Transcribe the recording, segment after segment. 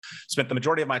Spent the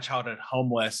majority of my childhood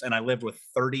homeless, and I lived with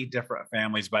 30 different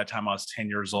families by the time I was 10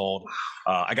 years old.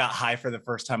 I got high for the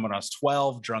first time when I was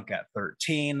 12, drunk at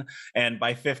 13, and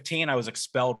by 15, I was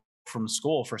expelled from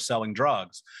school for selling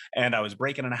drugs. And I was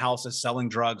breaking into houses, selling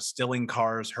drugs, stealing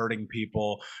cars, hurting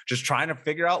people, just trying to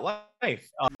figure out life.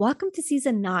 Welcome to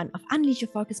Season 9 of Unleash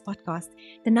Your Focus podcast,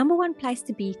 the number one place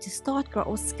to be to start, grow,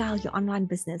 or scale your online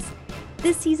business.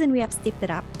 This season, we have stepped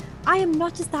it up. I am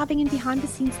not just diving in behind the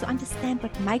scenes to understand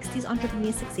what makes these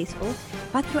entrepreneurs successful,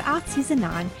 but throughout Season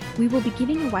 9, we will be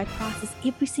giving away prizes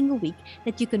every single week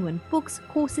that you can win books,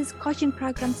 courses, coaching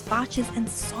programs, vouchers, and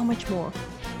so much more.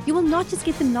 You will not just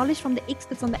get the knowledge from the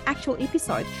experts on the actual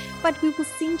episode, but we will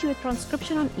send you a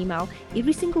transcription on email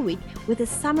every single week with a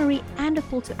summary and a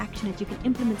call to action that you can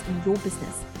implement in your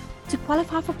business. To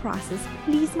qualify for prizes,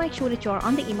 please make sure that you are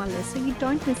on the email list so you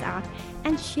don't miss out,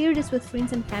 and share this with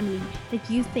friends and family that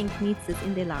you think needs this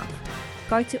in their life.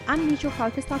 Go to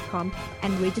unleashyourfocus.com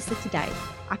and register today.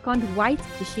 I can't wait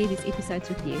to share these episodes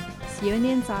with you. See you on the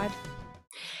inside.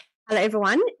 Hello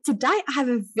everyone. Today I have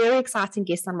a very exciting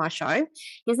guest on my show.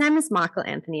 His name is Michael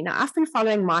Anthony. Now, I've been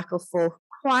following Michael for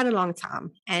quite a long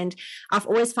time, and I've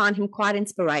always found him quite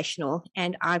inspirational,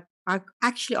 and I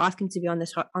actually asked him to be on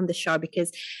the show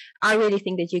because I really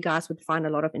think that you guys would find a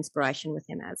lot of inspiration with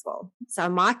him as well. So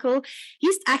Michael,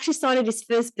 he's actually started his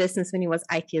first business when he was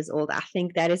 8 years old. I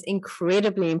think that is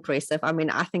incredibly impressive. I mean,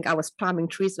 I think I was climbing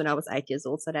trees when I was 8 years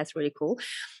old, so that's really cool.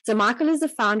 So Michael is the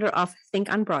founder of Think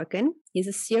Unbroken. He's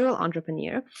a serial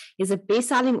entrepreneur. He's a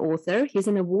best-selling author. He's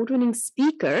an award-winning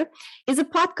speaker. He's a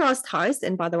podcast host.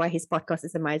 And by the way, his podcast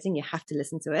is amazing. You have to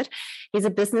listen to it. He's a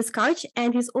business coach,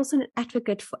 and he's also an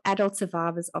advocate for adult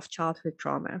survivors of childhood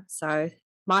trauma. So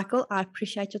Michael, I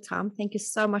appreciate your time. Thank you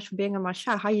so much for being on my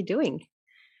show. How are you doing?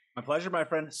 My pleasure, my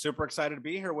friend. Super excited to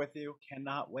be here with you.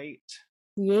 Cannot wait.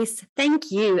 Yes,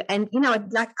 thank you. And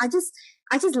I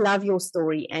just love your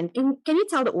story. And can you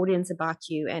tell the audience about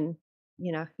you and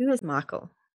who is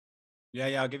Michael?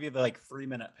 Yeah. I'll give you the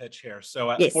 3-minute pitch here. So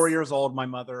at 4 years old, my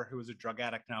mother, who was a drug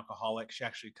addict and alcoholic, she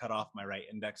actually cut off my right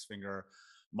index finger.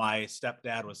 My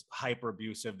stepdad was hyper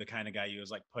abusive, the kind of guy you was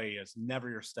like, please, never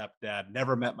your stepdad,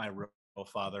 never met my real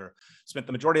father. Spent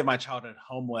the majority of my childhood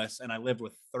homeless, and I lived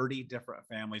with 30 different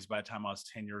families by the time I was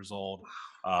 10 years old.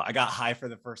 I got high for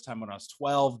the first time when I was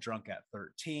 12, drunk at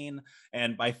 13.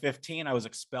 And by 15, I was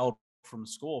expelled from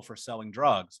school for selling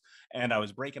drugs. And I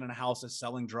was breaking into houses,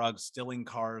 selling drugs, stealing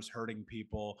cars, hurting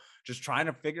people, just trying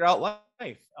to figure out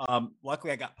life.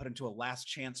 Luckily, I got put into a last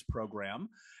chance program.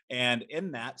 And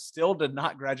in that, still did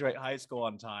not graduate high school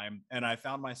on time. And I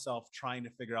found myself trying to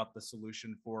figure out the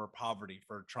solution for poverty,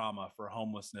 for trauma, for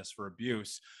homelessness, for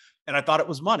abuse. And I thought it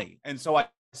was money. And so I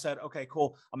said, okay,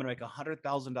 cool. I'm going to make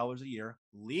 $100,000 a year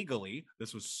legally.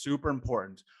 This was super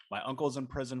important. My uncle's in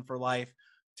prison for life.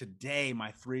 Today,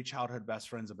 my 3 childhood best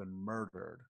friends have been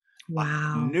murdered.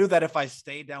 Wow. I knew that if I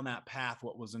stayed down that path,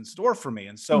 what was in store for me.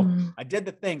 And so I did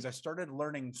the things. I started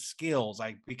learning skills.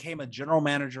 I became a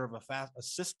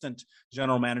assistant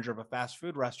general manager of a fast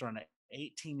food restaurant at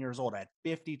 18 years old. I had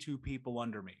 52 people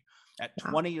under me. At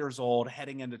 20 years old,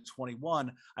 heading into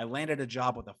 21, I landed a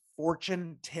job with a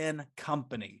Fortune 10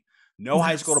 company. No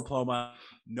high school diploma,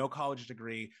 no college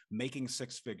degree, making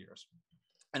 6 figures.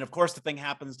 And of course, the thing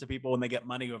happens to people when they get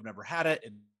money who have never had it.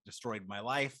 It destroyed my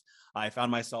life. I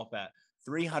found myself at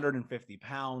 350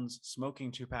 pounds,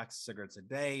 smoking 2 packs of cigarettes a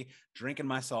day, drinking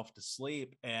myself to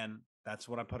sleep. And that's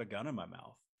when I put a gun in my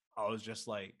mouth. I was just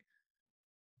like,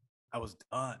 I was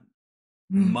done.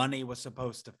 Money was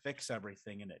supposed to fix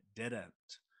everything, and it didn't.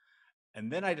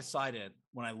 And then I decided,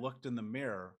 when I looked in the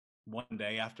mirror one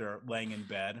day after laying in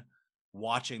bed,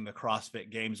 watching the CrossFit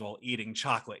Games while eating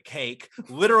chocolate cake,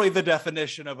 literally the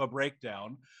definition of a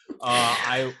breakdown.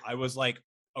 I was like,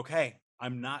 okay,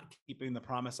 I'm not keeping the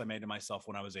promise I made to myself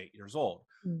when I was 8 years old.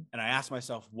 And I asked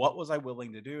myself, what was I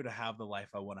willing to do to have the life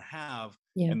I want to have?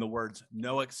 And the words,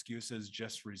 no excuses,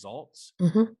 just results,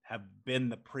 have been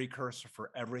the precursor for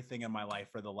everything in my life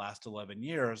for the last 11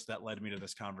 years that led me to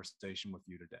this conversation with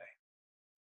you today.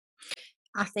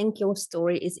 I think your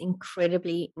story is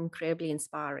incredibly, incredibly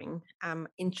inspiring.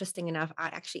 Interesting enough, I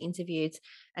actually interviewed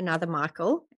another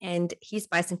Michael, and he's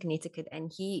based in Connecticut, and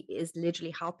he is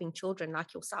literally helping children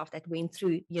like yourself that went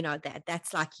through,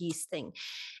 that's like his thing.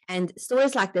 And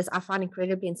stories like this, I find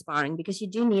incredibly inspiring because you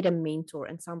do need a mentor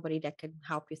and somebody that can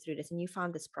help you through this. And you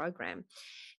found this program.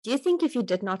 Do you think if you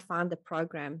did not find the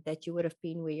program that you would have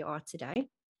been where you are today?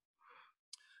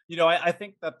 I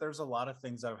think that there's a lot of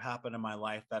things that have happened in my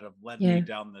life that have led me Yeah,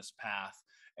 down this path.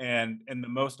 And the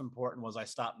most important was I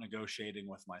stopped negotiating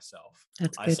with myself.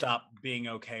 that's I good. stopped being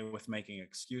okay with making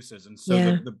excuses. And so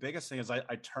Yeah, the biggest thing is I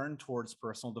turned towards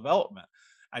personal development.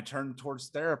 I turned towards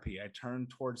therapy. I turned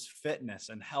towards fitness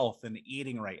and health and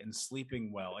eating right and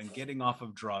sleeping well and getting off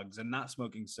of drugs and not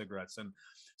smoking cigarettes. And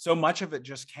so much of it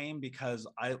just came because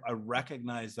I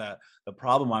recognized that the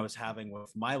problem I was having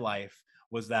with my life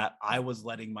was that I was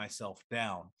letting myself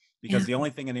down, because yeah, the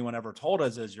only thing anyone ever told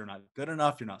us is you're not good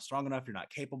enough, you're not strong enough, you're not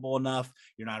capable enough,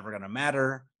 you're not ever going to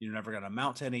matter, you're never going to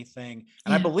amount to anything.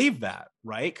 And I yeah. believe that,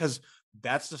 right? Because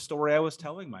that's the story I was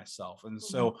telling myself. And Mhm.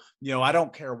 so, I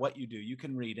don't care what you do. You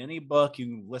can read any book, you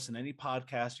can listen to any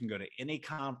podcast, you can go to any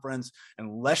conference,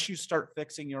 unless you start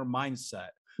fixing your mindset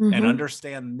and Mhm.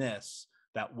 understand this,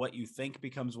 that what you think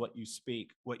becomes what you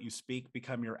speak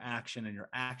become your action, and your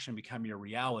action become your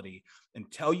reality.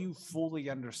 Until you fully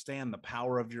understand the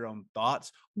power of your own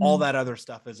thoughts, all Mm. that other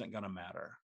stuff isn't going to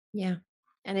matter. Yeah.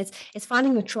 And it's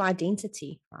finding your true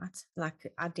identity, right?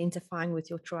 Like identifying with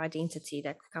your true identity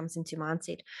that comes into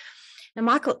mindset. Now,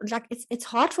 Michael, like it's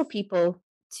hard for people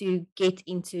to get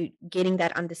into getting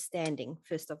that understanding,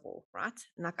 first of all, right?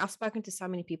 And like I've spoken to so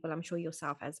many people, I'm sure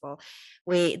yourself as well,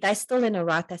 where they're still in a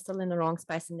right, they're still in the wrong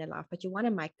space in their life, but you want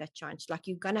to make that change. Like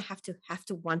you're gonna have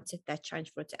to want it, that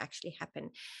change for it to actually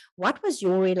happen. What was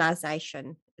your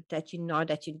realization that you know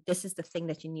that you this is the thing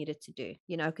that you needed to do?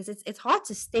 Because it's hard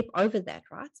to step over that,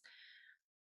 right?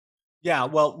 Yeah,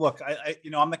 well, look,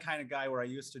 I'm the kind of guy where I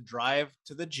used to drive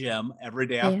to the gym every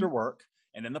day Yeah. after work,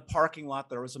 and in the parking lot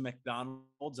there was a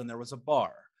McDonald's and there was a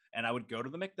bar. And I would go to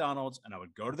the McDonald's and I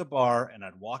would go to the bar and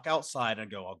I'd walk outside and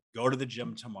go, I'll go to the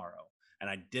gym tomorrow. And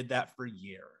I did that for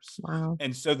years. Wow.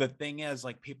 And so the thing is,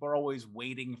 like, people are always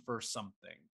waiting for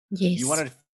something. You Yes. want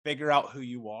to figure out who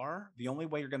you are. The only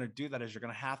way you're going to do that is you're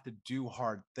going to have to do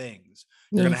hard things.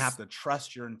 You're going to have Yes. to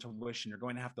trust your intuition. You're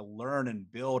going to have to learn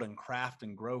and build and craft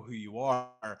and grow who you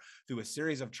are through a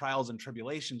series of trials and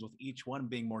tribulations, with each one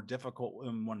being more difficult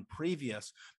than one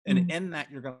previous. And Mm. in that,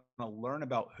 you're going to learn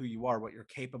about who you are, what you're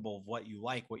capable of, what you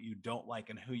like, what you don't like,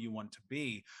 and who you want to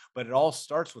be. But it all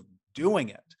starts with doing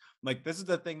it. Like, this is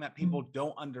the thing that people Mm.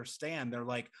 don't understand. They're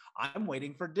like, I'm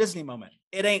waiting for Disney moment.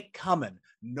 It ain't coming.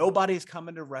 Nobody's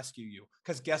coming to rescue you.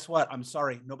 Because guess what? I'm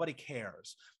sorry, nobody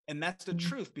cares. And that's the Mm.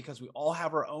 truth, because we all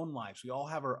have our own lives. We all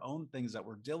have our own things that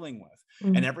we're dealing with.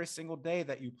 And Mm. every single day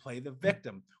that you play the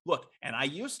victim, look, and I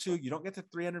used to, you don't get to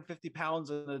 350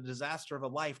 pounds in a disaster of a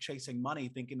life chasing money,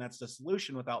 thinking that's the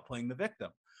solution, without playing the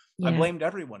victim. I Yeah. blamed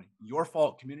everyone. Your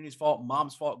fault, community's fault,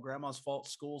 mom's fault, grandma's fault,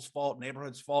 school's fault,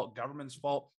 neighborhood's fault, government's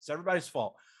fault. It's everybody's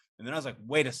fault. And then I was like,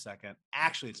 wait a second,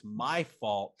 actually, it's my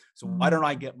fault. So why Mm. don't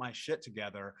I get my shit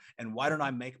together? And why don't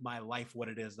I make my life what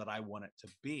it is that I want it to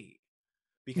be?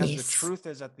 Because the Yes. truth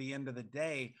is, at the end of the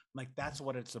day, like, that's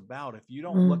what it's about. If you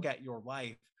don't Mm. look at your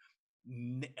life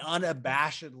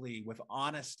unabashedly with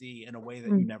honesty in a way that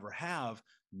you Mm. never have,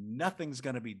 nothing's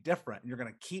going to be different. And you're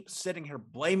going to keep sitting here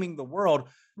blaming the world.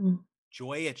 Mm.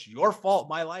 Joy, it's your fault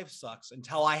my life sucks,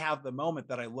 until I have the moment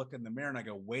that I look in the mirror and I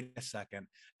go, wait a second,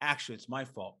 actually, it's my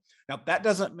fault. Now, that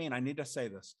doesn't mean, I need to say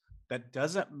this, that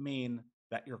doesn't mean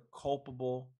that you're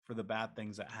culpable for the bad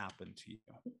things that happen to you.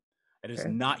 It is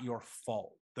True. not your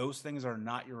fault. Those things are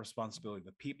not your responsibility.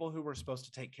 The people who were supposed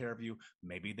to take care of you,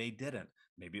 maybe they didn't.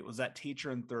 Maybe it was that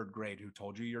teacher in third grade who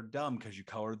told you you're dumb because you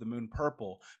colored the moon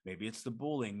purple. Maybe it's the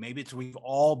bullying. Maybe it's, we've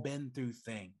all been through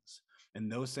things,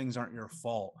 and those things aren't your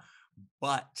fault.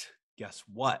 But guess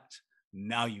what?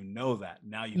 Now you know that.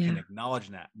 Now you can Yeah. acknowledge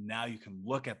that. Now you can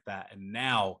look at that. And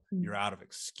now Mm. you're out of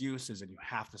excuses and you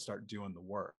have to start doing the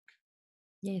work.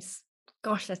 Yes.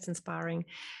 Gosh, that's inspiring.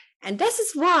 And this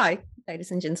is why,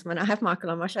 ladies and gentlemen, I have Michael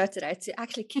on my show today to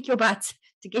actually kick your butt,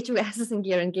 to get your asses in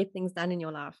gear and get things done in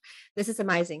your life. This is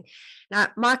amazing. Now,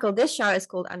 Michael, this show is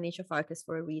called Unleash Your Focus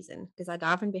for a reason, because I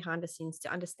dive in behind the scenes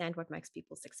to understand what makes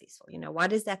people successful.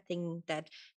 What is that thing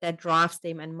that drives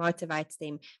them and motivates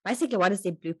them? Basically, what is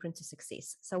their blueprint to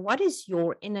success? So, what is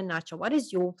your, in a nutshell, what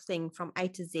is your thing from A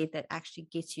to Z that actually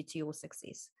gets you to your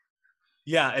success?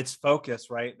 Yeah, it's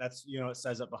focus, right? That's, it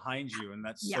says it behind you, and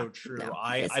that's Yeah. so true. No.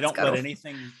 I Yes, I it's don't got let off.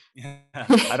 anything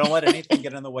I don't let anything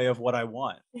get in the way of what I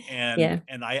want. And Yeah.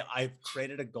 and I've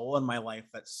created a goal in my life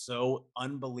that's so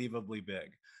unbelievably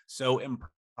big, so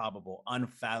improbable,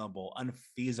 unfathomable,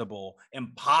 unfeasible,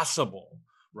 impossible,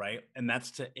 right? And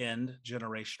that's to end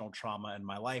generational trauma in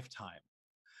my lifetime.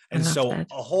 I And love so that.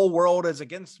 a whole world is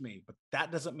against me, but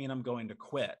that doesn't mean I'm going to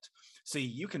quit. See,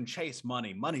 you can chase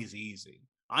money. Money's easy.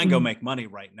 I can go Mm. make money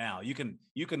right now. You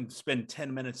can spend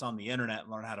 10 minutes on the internet and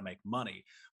learn how to make money,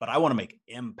 but I want to make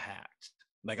impact.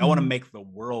 Like, I want to make the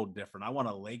world different. I want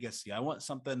a legacy. I want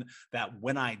something that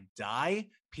when I die,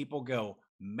 people go,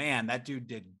 man, that dude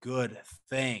did good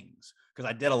things, because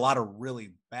I did a lot of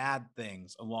really bad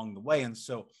things along the way. And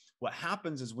so what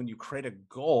happens is when you create a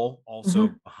goal also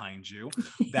behind you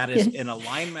that is in Yes.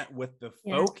 alignment with the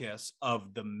Yeah. focus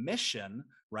of the mission,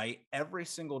 right? Every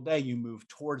single day you move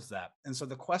towards that. And so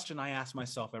the question I ask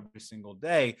myself every single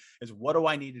day is, what do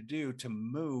I need to do to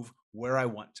move where I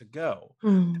want to go?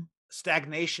 Mm.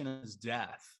 Stagnation is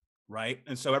death, right?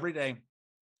 And so every day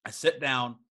I sit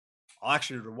down, I'll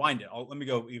actually rewind it. Let me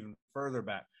go even further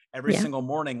back. Every Yeah. single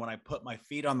morning when I put my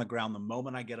feet on the ground, the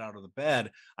moment I get out of the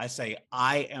bed, I say,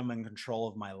 I am in control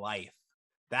of my life.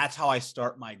 That's how I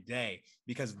start my day,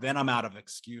 because then I'm out of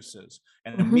excuses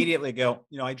and immediately go,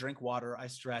 I drink water, I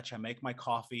stretch, I make my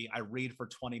coffee, I read for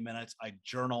 20 minutes, I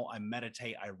journal, I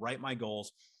meditate, I write my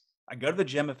goals. I go to the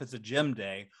gym if it's a gym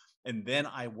day, and then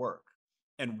I work.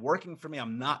 And working for me,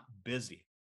 I'm not busy.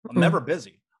 I'm Mm. never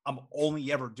busy. I'm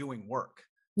only ever doing work.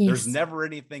 There's Yes. never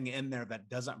anything in there that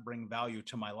doesn't bring value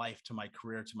to my life, to my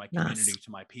career, to my Nice. community,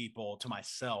 to my people, to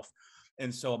myself.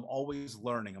 And so I'm always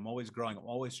learning, I'm always growing, I'm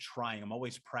always trying, I'm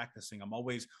always practicing, I'm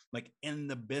always like in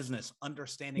the business,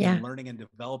 understanding Yeah. and learning and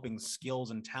developing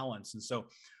skills and talents. And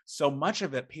so much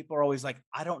of it, people are always like,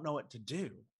 I don't know what to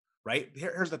do. Right.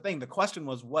 Here's the thing. The question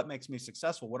was, what makes me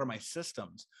successful? What are my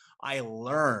systems? I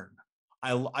learn.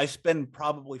 I spend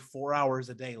probably 4 hours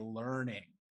a day learning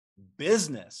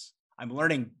business. I'm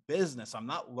learning business. I'm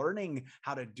not learning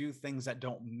how to do things that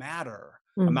don't matter.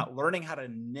 I'm Mm. not learning how to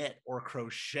knit or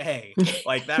crochet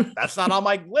like that. That's not on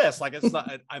my list. Like, it's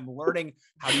not. I'm learning,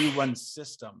 how do you run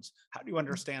systems? How do you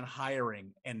understand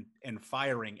hiring and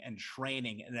firing and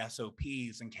training and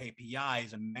SOPs and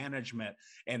KPIs and management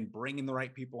and bringing the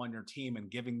right people on your team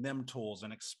and giving them tools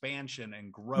and expansion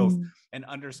and growth Mm. and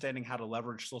understanding how to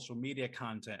leverage social media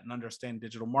content and understand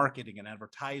digital marketing and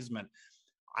advertisement.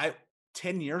 I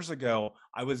 10 years ago,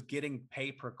 I was getting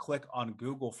pay per click on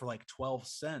Google for like 12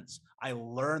 cents. I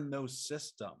learned those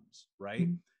systems, right?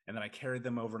 Mm. And then I carried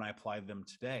them over and I applied them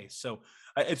today. So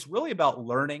it's really about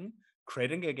learning,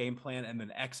 creating a game plan, and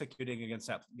then executing against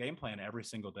that game plan every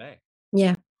single day.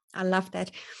 Yeah. I love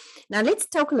that. Now let's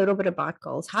talk a little bit about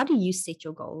goals. How do you set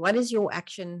your goal? What is your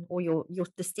action or your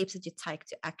the steps that you take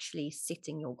to actually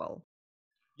setting your goal?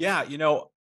 Yeah,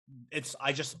 it's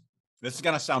I just this is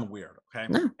gonna sound weird, okay?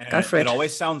 No, And go it, for it it.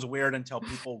 always sounds weird until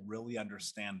people really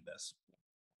understand this.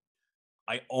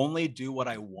 I only do what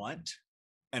I want,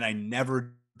 and I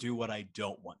never do what I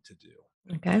don't want to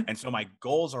do. Okay. And so my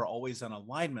goals are always in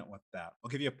alignment with that.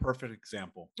 I'll give you a perfect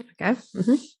example. Okay.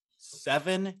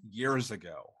 7 years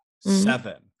ago,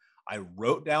 Mm. I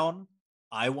wrote down,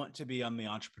 I want to be on the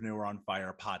Entrepreneur on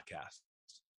Fire podcast.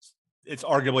 It's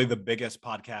arguably the biggest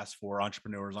podcast for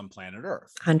entrepreneurs on planet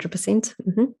Earth. 100%.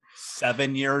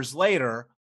 7 years later,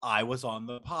 I was on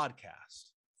the podcast,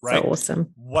 So right?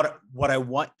 awesome. What I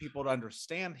want people to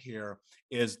understand here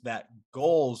is that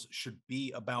goals should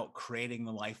be about creating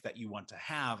the life that you want to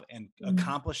have and Mm.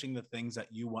 accomplishing the things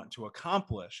that you want to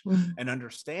accomplish, Mm. and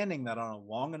understanding that on a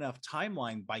long enough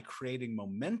timeline, by creating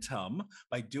momentum,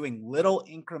 by doing little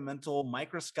incremental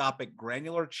microscopic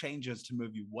granular changes to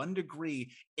move you 1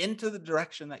 degree into the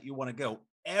direction that you want to go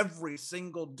every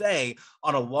single day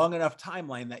on a long enough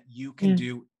timeline, that you can Yeah.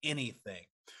 do anything,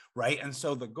 right? And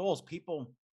so the goals,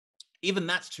 people, even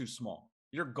that's too small.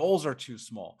 Your goals are too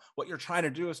small. What you're trying to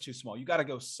do is too small. You got to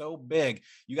go so big.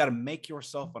 You got to make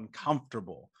yourself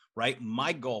uncomfortable, right?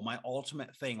 My goal, my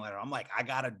ultimate thing, later, I'm like, I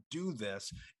got to do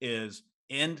this, is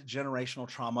end generational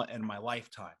trauma in my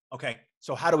lifetime. Okay.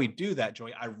 So how do we do that,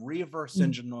 Joy? I reverse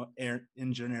Mm.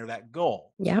 engineer that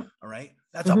goal. Yeah. All right.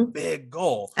 That's a big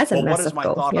goal. That's a Well, what is massive my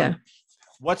goal. thought Yeah. on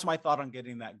what's my thought on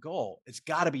getting that goal? It's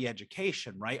got to be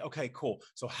education, right? Okay, cool.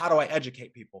 So how do I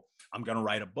educate people? I'm going to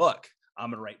write a book. I'm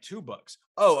going to write 2 books.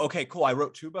 Oh, okay, cool. I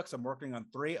wrote 2 books. I'm working on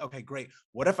 3. Okay, great.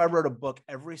 What if I wrote a book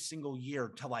every single year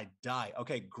till I die?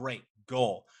 Okay, great.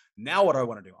 Goal. Now what do I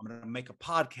want to do? I'm going to make a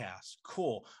podcast.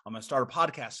 Cool. I'm going to start a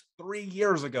podcast 3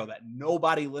 years ago that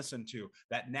nobody listened to,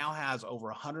 that now has over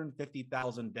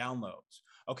 150,000 downloads.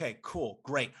 Okay, cool,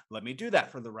 great. Let me do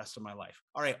that for the rest of my life.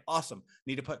 All right, awesome.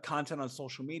 Need to put content on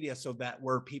social media so that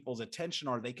where people's attention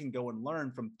are, they can go and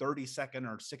learn from 30-second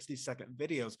or 60-second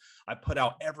videos I put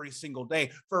out every single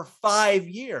day for 5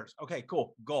 years. Okay,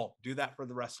 cool. Goal. Do that for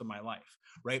the rest of my life,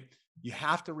 right? You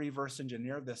have to reverse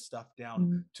engineer this stuff down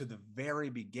Mm. to the very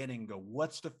beginning. Go,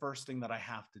 what's the first thing that I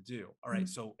have to do? All right. Mm.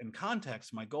 So in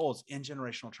context, my goal is in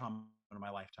generational trauma in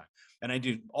my lifetime. And I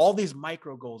do all these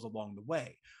micro goals along the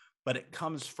way, but it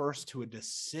comes first to a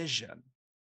decision.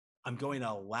 I'm going to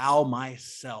allow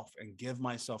myself and give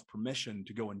myself permission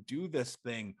to go and do this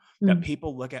thing that Mm.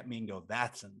 people look at me and go,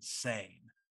 that's insane.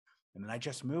 And then I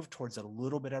just moved towards it a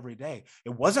little bit every day.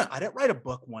 I didn't write a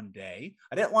book one day.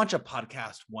 I didn't launch a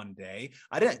podcast one day.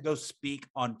 I didn't go speak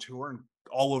on tour and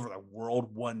all over the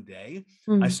world one day.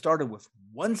 I Mm. started with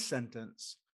one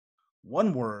sentence,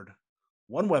 one word,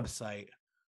 one website,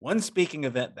 one speaking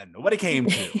event that nobody came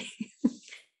to.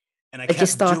 And I But you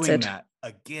kept doing started. that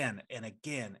again and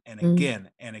again and Mm.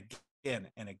 again and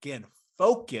again and again,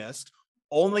 focused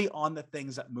only on the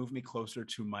things that move me closer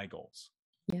to my goals.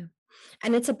 Yeah.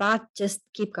 And it's about just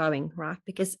keep going, right?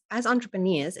 Because as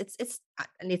entrepreneurs,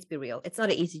 let's be real, it's not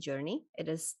an easy journey.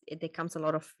 There comes a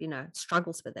lot of,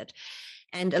 struggles with it.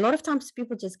 And a lot of times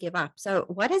people just give up. So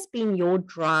what has been your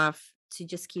drive to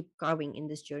just keep going in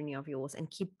this journey of yours and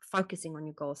keep focusing on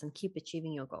your goals and keep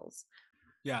achieving your goals?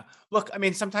 Yeah. Look, I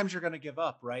mean, sometimes you're going to give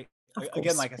up, right? Of Again,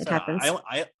 course, like I it said, happens.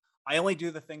 I only do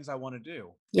the things I want to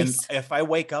do. And Yes. if I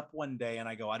wake up one day and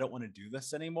I go, I don't want to do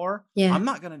this anymore, Yeah. I'm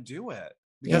not going to do it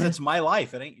because Yeah. it's my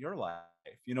life. It ain't your life.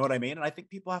 You know what I mean? And I think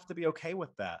people have to be okay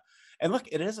with that. And look,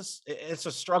 it's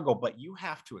a struggle, but you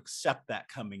have to accept that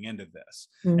coming into this.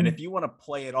 And Mm. if you want to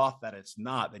play it off that it's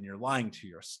not, then you're lying to Mm.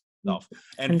 yourself.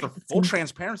 And for full 100%.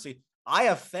 transparency, I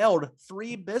have failed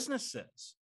 3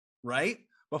 businesses, right?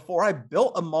 Before I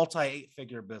built a multi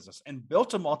 8-figure business and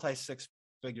built a multi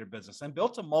 6-figure business and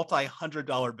built a multi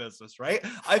 $100 business, right?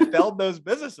 I failed those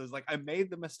businesses. Like I made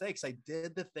the mistakes. I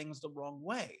did the things the wrong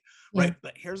way, Yeah. right?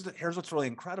 But here's what's really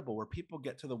incredible where people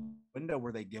get to the window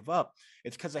where they give up.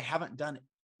 It's because they haven't done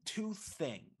 2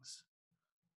 things.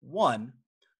 One,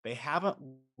 they haven't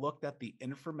looked at the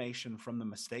information from the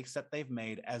mistakes that they've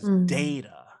made as Mm.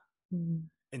 data. Mm.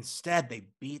 Instead, they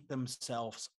beat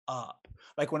themselves up.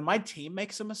 Like when my team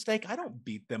makes a mistake, I don't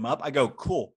beat them up. I go,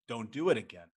 cool, don't do it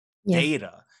again. Yeah.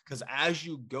 Data. Because as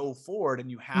you go forward and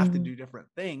you have to Mm. do different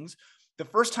things, the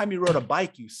first time you rode a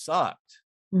bike, you sucked,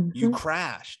 you Mhm.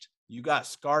 crashed, you got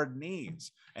scarred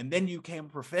knees, and then you came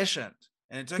proficient.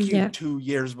 And it took you Yeah. 2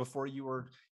 years before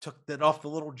took that off the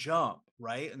little jump,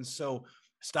 right? And so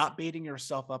stop beating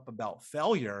yourself up about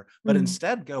failure, but Mm.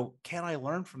 instead go, can I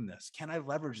learn from this? Can I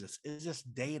leverage this? Is this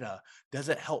data? Does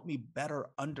it help me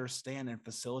better understand and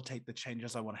facilitate the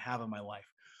changes I want to have in my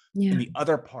life? Yeah. And the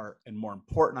other part, and more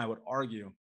important, I would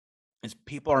argue, is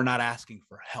people are not asking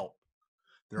for help.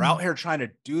 They're out Mm. here trying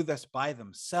to do this by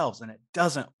themselves and it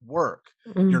doesn't work.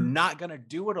 You're Mm. not going to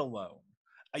do it alone.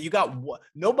 You got what?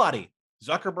 Nobody.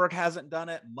 Zuckerberg hasn't done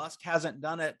it. Musk hasn't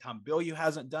done it. Tom Bilyeu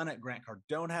hasn't done it. Grant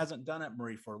Cardone hasn't done it.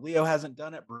 Marie Forleo hasn't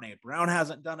done it. Brene Brown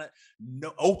hasn't done it. No,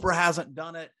 Oprah hasn't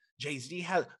done it. Jay-Z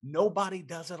has. Nobody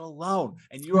does it alone.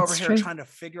 And you're over That's here true. trying to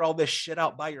figure all this shit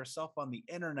out by yourself on the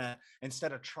internet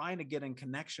instead of trying to get in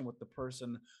connection with the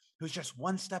person who's just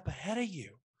one step ahead of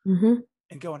you Mhm.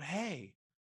 and going, hey,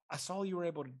 I saw you were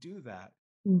able to do that.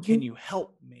 Can Mhm. you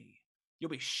help me? You'll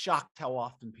be shocked how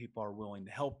often people are willing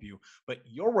to help you, but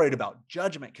you're worried about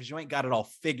judgment because you ain't got it all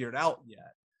figured out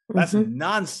yet. That's Mhm.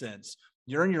 nonsense.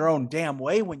 You're in your own damn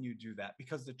way when you do that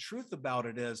because the truth about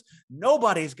it is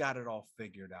nobody's got it all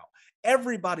figured out.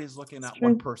 Everybody's looking It's at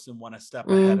one true. person one step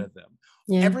ahead Mm. of them.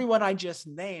 Yeah. Everyone I just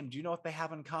named, do you know what they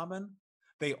have in common?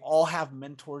 They all have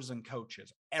mentors and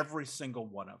coaches, every single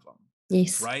one of them,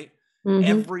 Yes. right? Mhm.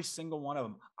 Every single one of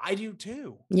them. I do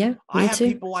too. Yeah, I me have too.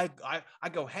 people I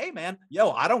go, hey man, yo,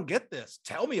 I don't get this.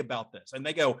 Tell me about this. And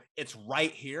they go, it's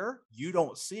right here. You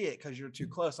don't see it because you're too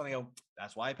close. And I go,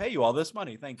 that's why I pay you all this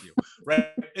money. Thank you.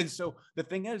 Right. And so the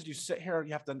thing is, you sit here,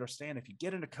 you have to understand if you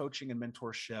get into coaching and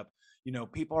mentorship,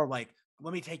 people are like,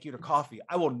 let me take you to coffee.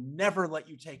 I will never let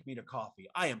you take me to coffee.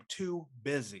 I am too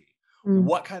busy. Mm.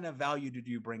 What kind of value did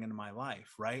you bring into my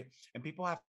life? Right. And people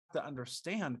have to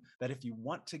understand that if you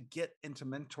want to get into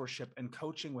mentorship and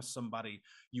coaching with somebody,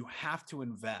 you have to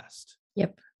invest.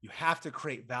 Yep. You have to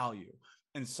create value.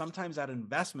 And sometimes that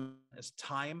investment is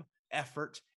time,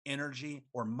 effort, energy,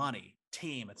 or money.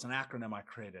 Team, it's an acronym I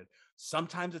created.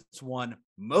 Sometimes it's one,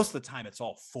 most of the time it's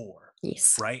all 4.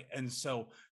 Yes. Right. And so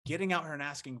getting out here and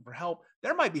asking for help,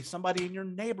 there might be somebody in your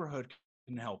neighborhood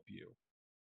can help you,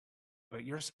 but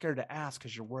you're scared to ask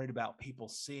because you're worried about people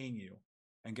seeing you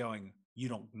and going, you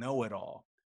don't know it all.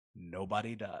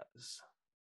 Nobody does.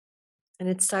 And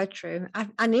it's so true.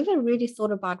 I never really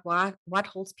thought about what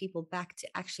holds people back to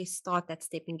actually start that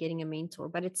step in getting a mentor.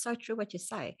 But it's so true what you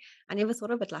say. I never thought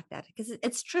of it like that because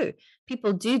it's true.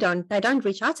 People don't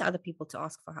reach out to other people to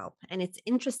ask for help. And it's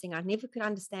interesting. I never could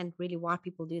understand really why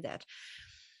people do that.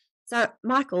 So,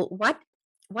 Michael,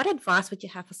 what advice would you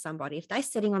have for somebody if they're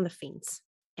sitting on the fence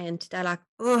and they're like,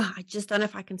 oh, I just don't know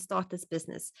if I can start this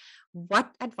business?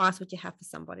 What advice would you have for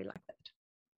somebody like that?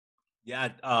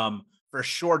 Yeah. For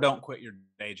sure. Don't quit your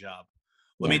day job.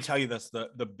 Let me Yeah. tell you this,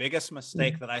 the biggest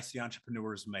mistake Mm. that I see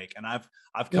entrepreneurs make, and I've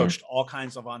Yeah. coached all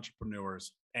kinds of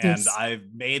entrepreneurs, and Yes.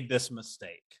 I've made this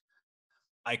mistake.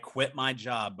 I quit my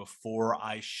job before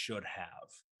I should have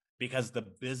because the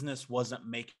business wasn't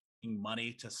making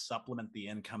money to supplement the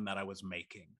income that I was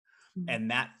making. Mm.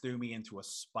 And that threw me into a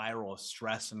spiral of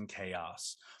stress and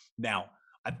chaos. Now,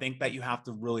 I think that you have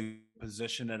to really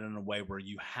position it in a way where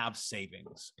you have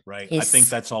savings, right? I think Yes.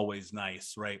 that's always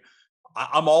nice, right?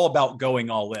 I'm all about going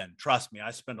all in. Trust me,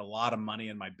 I spend a lot of money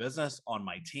in my business, on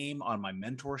my team, on my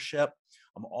mentorship.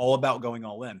 I'm all about going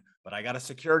all in, but I got a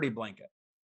security blanket.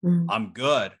 Mm. I'm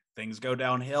good. Things go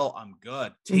downhill. I'm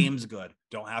good. Mm. Team's good.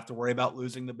 Don't have to worry about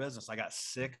losing the business. I got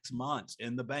 6 months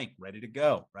in the bank ready to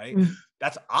go. Right. Mm.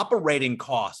 That's operating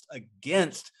cost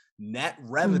against net Mm.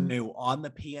 revenue on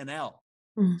the P&L.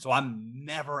 Mm. So I'm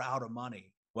never out of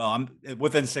money. Well, I'm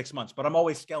within 6 months, but I'm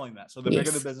always scaling that. So the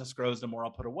bigger the Yes. business grows, the more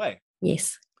I'll put away.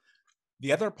 Yes.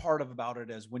 The other part about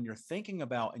it is when you're thinking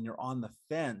about and you're on the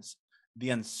fence, the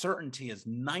uncertainty is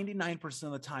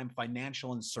 99% of the time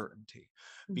financial uncertainty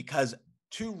Mm. because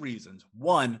two reasons.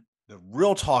 One, the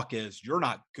real talk is you're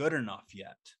not good enough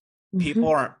yet. People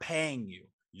Mhm. aren't paying you.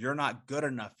 You're not good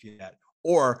enough yet.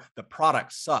 Or the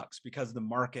product sucks because the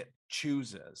market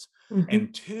chooses. Mhm.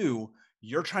 And two,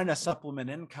 you're trying to supplement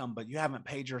income, but you haven't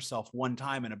paid yourself one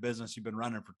time in a business you've been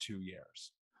running for 2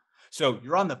 years. So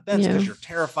you're on the fence Yeah. because you're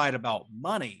terrified about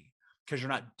money because you're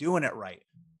not doing it right.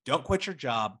 Don't quit your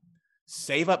job.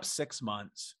 Save up 6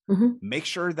 months. Mhm. Make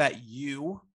sure that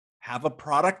you have a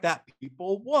product that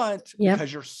people want Yep.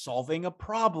 because you're solving a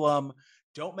problem.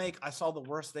 I saw the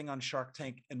worst thing on Shark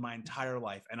Tank in my entire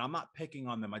life, and I'm not picking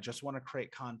on them. I just want to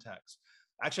create context.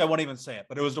 Actually, I won't even say it,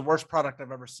 but it was the worst product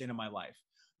I've ever seen in my life.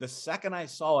 The second I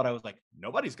saw it, I was like,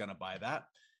 nobody's going to buy that.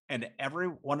 And every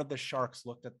one of the sharks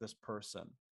looked at this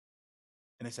person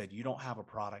and they said, you don't have a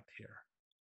product here.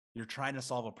 You're trying to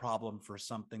solve a problem for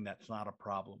something that's not a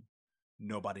problem.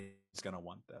 Nobody's going to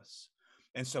want this.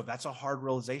 And so that's a hard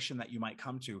realization that you might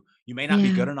come to. You may not be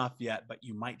Yeah. good enough yet, but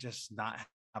you might just not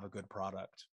have a good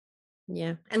product.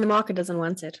 Yeah. And the market doesn't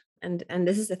want it. And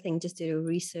this is the thing, just do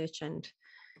research and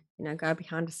go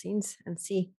behind the scenes and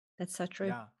see. That's so true.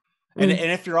 Yeah. And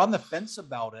Mm. if you're on the fence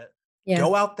about it, Yeah.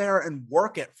 go out there and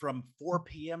work it from 4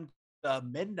 p.m. to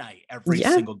midnight every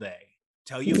Yeah. single day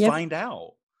till you Yep. find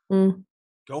out. Mm.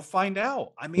 Go find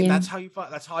out. I mean, Yeah.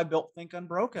 that's how I built Think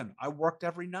Unbroken. I worked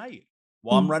every night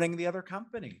while I'm Mm. running the other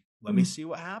company. Let me Mm. see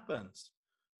what happens.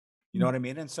 You know Mm. what I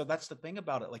mean? And so that's the thing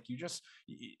about it. Like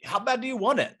how bad do you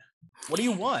want it? What do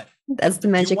you want? That's the Do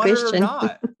you magic want it or question.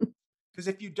 not? Because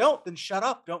if you don't, then shut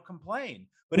up. Don't complain.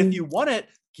 But if Mm. you want it,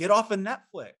 get off of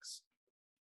Netflix.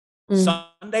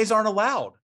 Mm. Sundays aren't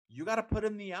allowed. You got to put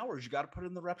in the hours. You got to put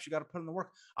in the reps. You got to put in the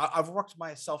work. I've worked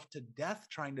myself to death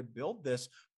trying to build this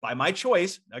by my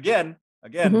choice. Again,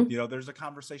 Mhm. there's a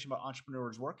conversation about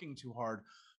entrepreneurs working too hard,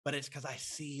 but it's because I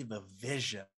see the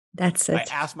vision. That's I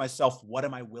it. ask myself, what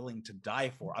am I willing to die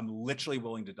for? I'm literally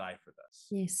willing to die for this.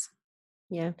 Yes.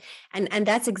 Yeah. And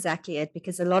that's exactly it,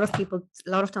 because a lot of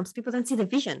times people don't see the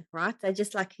vision, right? They're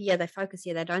just like, yeah, they focus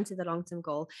here. They don't see the long-term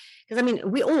goal. Because I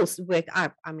mean, we all work.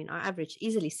 I mean, I average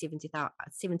easily 70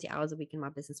 hours a week in my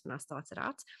business when I started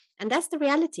out. And that's the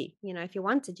reality. If you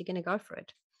want it, you're going to go for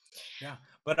it. Yeah.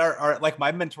 But our like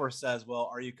my mentor says, well,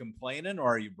 are you complaining or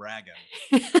are you bragging?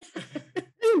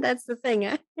 That's the thing.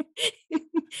 Eh?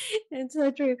 It's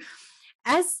so true.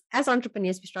 As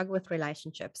entrepreneurs, we struggle with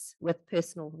relationships, with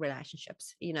personal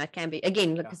relationships. It can be,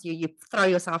 again, Yeah. because you throw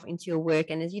yourself into your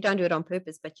work, and as you don't do it on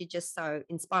purpose, but you're just so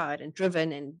inspired and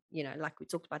driven, and like we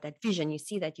talked about, that vision, you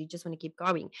see that you just want to keep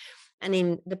going, and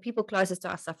then the people closest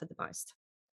to us suffer the most.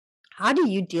 How do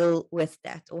you deal with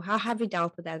that, or how have you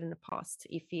dealt with that in the past?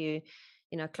 If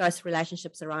close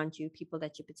relationships around you, people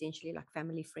that you potentially like,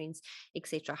 family, friends,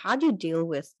 etc. How do you deal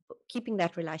with keeping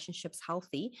that relationships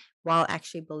healthy while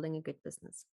actually building a good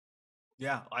business?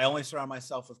 Yeah. I only surround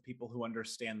myself with people who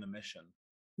understand the mission.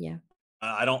 Yeah.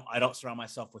 I don't surround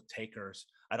myself with takers.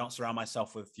 I don't surround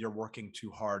myself with you're working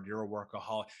too hard. You're a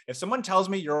workaholic. If someone tells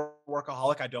me you're a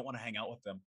workaholic, I don't want to hang out with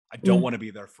them. I don't Mm. want to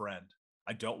be their friend.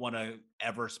 I don't want to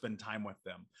ever spend time with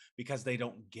them because they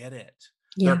don't get it.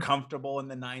 They're Yeah. comfortable in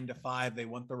the 9 to 5. They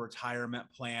want the retirement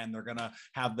plan. They're gonna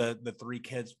have the 3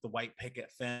 kids, the white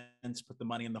picket fence, put the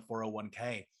money in the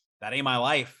 401k. That ain't my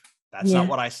life. That's not Yeah.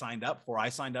 what I signed up for. I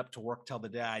signed up to work till the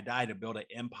day I die, to build an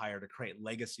empire, to create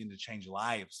legacy, and to change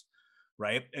lives.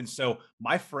 Right. And so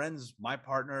my friends, my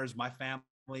partners, my family,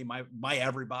 my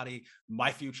everybody,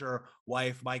 my future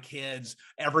wife, my kids,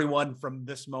 everyone from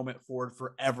this moment forward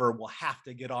forever will have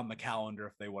to get on the calendar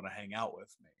if they want to hang out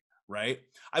with me. right?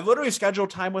 I literally schedule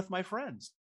time with my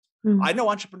friends. I know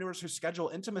entrepreneurs who schedule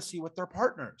intimacy with their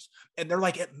partners, and they're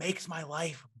like, it makes my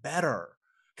life better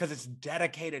because it's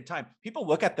dedicated time. People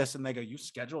look at this and they go, you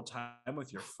schedule time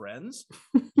with your friends?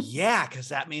 Yeah, because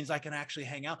that means I can actually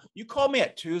hang out. You call me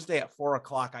at Tuesday at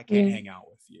 4:00, I can't hang out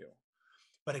with you.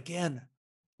 But again,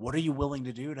 what are you willing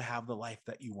to do to have the life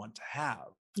that you want to have?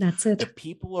 That's it. The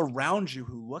people around you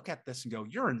who look at this and go,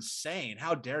 you're insane.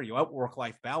 How dare you? I want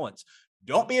work-life balance.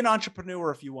 Don't be an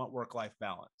entrepreneur if you want work-life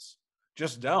balance.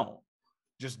 Just don't.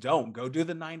 Just don't. Go do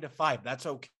the 9 to 5. That's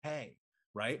okay.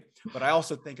 Right. But I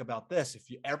also think about this. If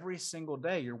you every single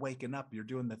day you're waking up, you're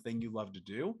doing the thing you love to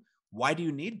do, why do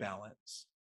you need balance?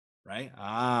 Right.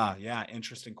 Yeah.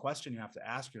 Interesting question you have to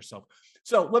ask yourself.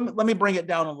 So let me bring it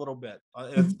down a little bit.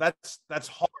 If that's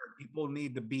hard. People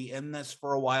need to be in this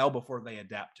for a while before they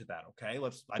adapt to that. Okay.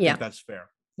 I think that's fair.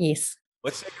 Yes.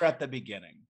 Let's say you're at the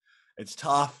beginning. It's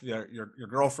tough. Your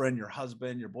girlfriend, your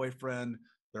husband, your boyfriend,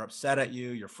 they're upset at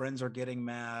you. Your friends are getting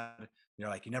mad. You're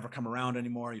like, you never come around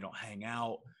anymore. You don't hang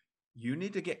out. You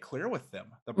need to get clear with them.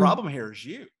 The problem here is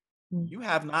you. You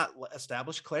have not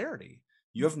established clarity.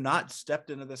 You have not stepped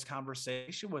into this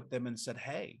conversation with them and said,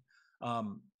 hey,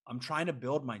 I'm trying to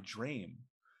build my dream.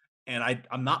 And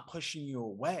I'm not pushing you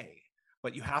away,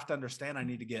 but you have to understand I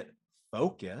need to get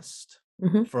focused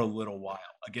for a little while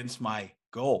against my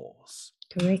goals.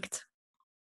 Correct.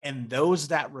 And those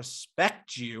that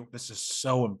respect you, this is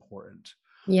so important.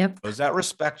 Yep. Those that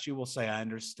respect you will say, I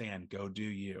understand, go do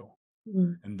you.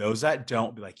 And those that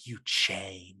don't be like, you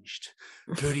changed.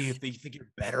 Who do you think? You think you're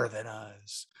better than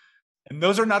us? And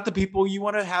those are not the people you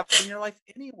want to have in your life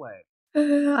anyway.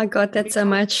 I got that so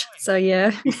much. So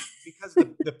yeah. Because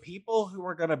the people who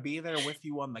are going to be there with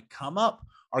you on the come up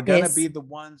are going to be the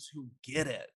ones who get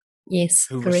it. Yes.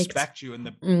 Who respect you,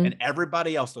 and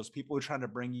everybody else, those people who are trying to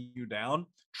bring you down,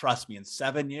 trust me, in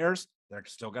 7 years, they're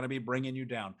still going to be bringing you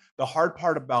down. The hard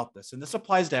part about this, and this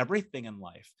applies to everything in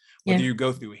life, whether you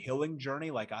go through a healing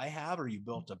journey like I have, or you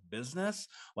built a business,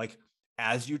 like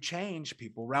as you change,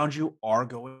 people around you are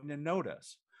going to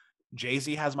notice.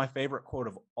 Jay-Z has my favorite quote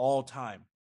of all time.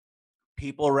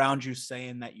 People around you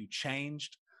saying that you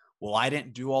changed. Well, I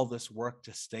didn't do all this work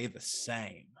to stay the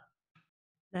same.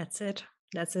 That's it.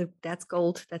 That's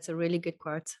gold. That's a really good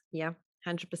quote. Yeah,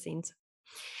 100%.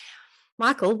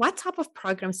 Michael, what type of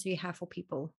programs do you have for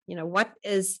people? What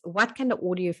can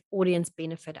the audience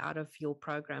benefit out of your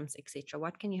programs, etc.?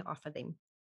 What can you offer them?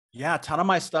 Yeah, a ton of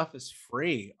my stuff is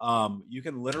free. You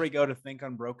can literally go to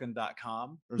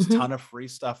thinkunbroken.com. There's a ton of free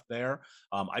stuff there.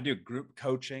 I do group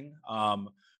coaching,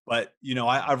 but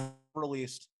I've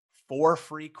released 4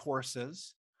 free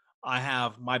courses. I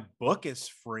have my book is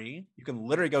free. You can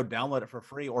literally go download it for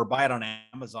free or buy it on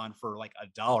Amazon for like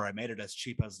 $1. I made it as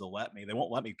cheap as they'll let me. They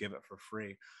won't let me give it for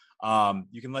free.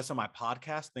 You can listen to my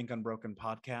podcast, Think Unbroken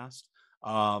Podcast.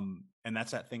 And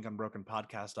that's at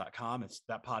thinkunbrokenpodcast.com.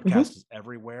 That podcast is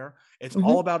everywhere. It's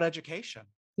all about education.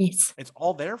 Yes. It's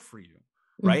all there for you.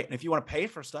 Right. And if you want to pay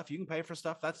for stuff, you can pay for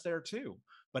stuff that's there too.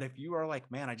 But if you are like,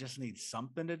 man, I just need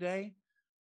something today,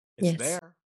 it's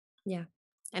there. Yeah.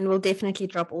 And we'll definitely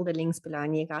drop all the links below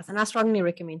on you guys. And I strongly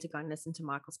recommend to go and listen to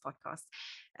Michael's podcast.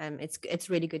 It's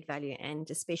really good value. And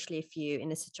especially if you're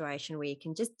in a situation where you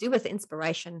can just do with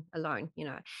inspiration alone,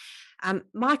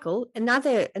 Michael,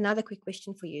 another quick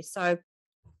question for you. So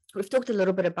we've talked a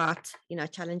little bit about,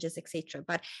 challenges, etc.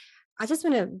 But I just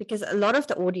want to, because a lot of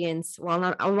the audience,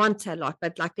 I won't say a lot,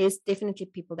 but like there's definitely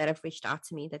people that have reached out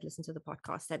to me that listen to the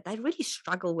podcast that they really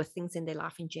struggle with things in their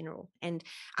life in general. And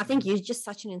I think you're just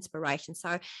such an inspiration.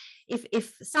 So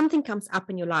if something comes up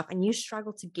in your life and you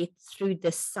struggle to get through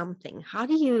this something,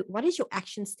 what is your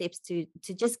action steps to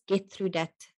just get through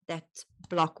that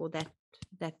block or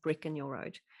that brick in your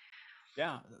road?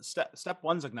 Yeah. Step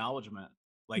one's acknowledgement.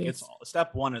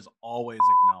 Step one is always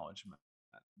acknowledgement.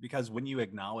 Because when you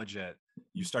acknowledge it,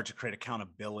 you start to create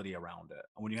accountability around it.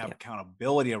 And when you have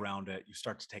accountability around it, you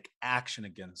start to take action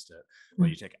against it. When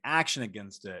you take action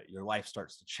against it, your life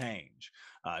starts to change.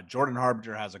 Jordan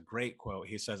Harbinger has a great quote.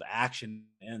 He says, action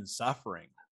ends suffering.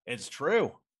 It's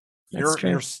true.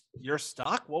 You're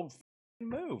stuck. Well,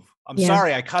 move. I'm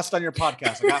sorry. I cussed on your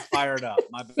podcast. I got fired up.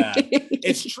 My bad.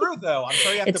 It's true though. I'm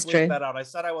sorry you have to bleep that out. I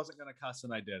said I wasn't going to cuss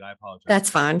and I did. I apologize.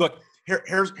 That's fine. Look,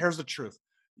 here's the truth.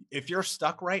 If you're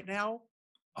stuck right now,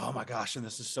 oh my gosh, and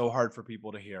this is so hard for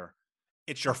people to hear,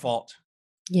 it's your fault.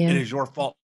 Yeah. It is your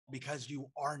fault because you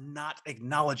are not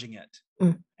acknowledging it.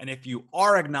 And if you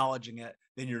are acknowledging it,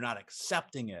 then you're not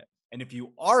accepting it. And if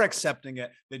you are accepting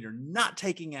it, then you're not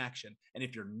taking action. And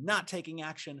if you're not taking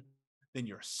action, then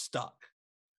you're stuck.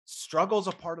 Struggle is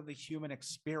a part of the human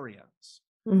experience.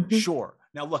 Sure.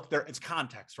 Now look, it's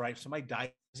context, right? If somebody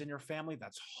dies in your family,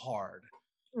 that's hard.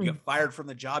 You get fired from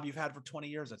the job you've had for 20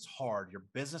 years, that's hard. Your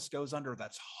business goes under,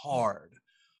 that's hard,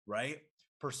 right?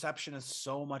 Perception is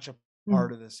so much a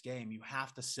part of this game. You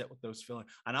have to sit with those feelings.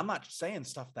 And I'm not saying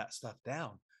stuff that stuff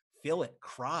down. Feel it,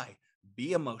 cry,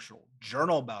 be emotional,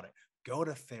 journal about it, go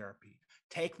to therapy,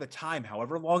 take the time,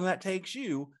 however long that takes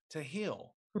you, to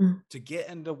heal, to get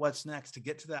into what's next, to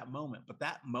get to that moment. But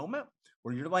that moment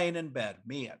where you're laying in bed,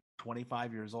 me at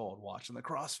 25 years old, watching the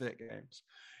CrossFit games,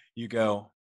 you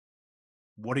go,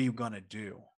 what are you going to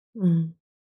do?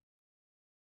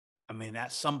 I mean,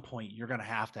 at some point, you're going to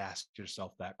have to ask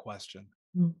yourself that question.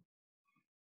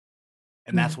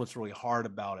 And that's what's really hard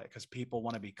about it, because people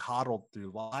want to be coddled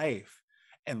through life.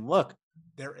 And look,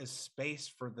 there is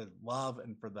space for the love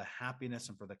and for the happiness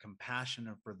and for the compassion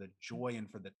and for the joy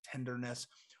and for the tenderness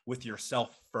with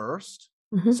yourself first.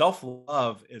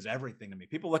 Self-love is everything to me.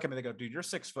 People look at me, they go, dude, you're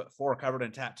 6'4", covered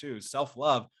in tattoos.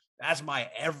 Self-love, that's my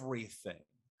everything,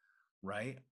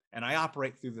 right? And I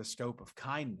operate through the scope of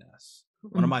kindness.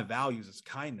 One of my values is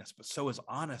kindness, but so is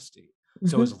honesty.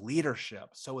 So is leadership.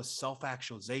 So is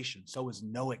self-actualization. So is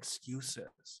no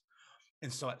excuses.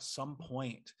 And so at some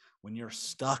point when you're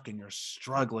stuck and you're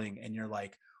struggling and you're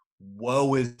like,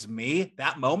 woe is me,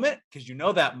 that moment, because you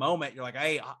know that moment, you're like,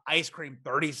 hey, ice cream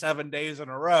 37 days in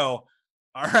a row.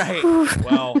 All right,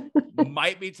 well,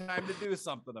 might be time to do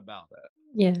something about it.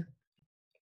 Yeah.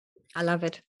 I love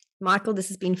it. Michael, this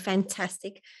has been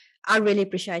fantastic. I really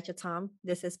appreciate your time.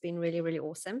 This has been really, really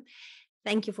awesome.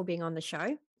 Thank you for being on the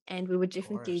show. And we would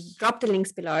definitely drop the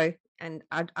links below. And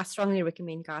I strongly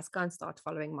recommend, guys, go and start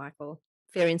following Michael.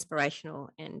 Very inspirational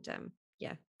and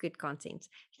good content.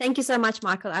 Thank you so much,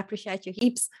 Michael. I appreciate you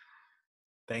heaps.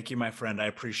 Thank you, my friend. I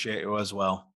appreciate you as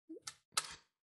well.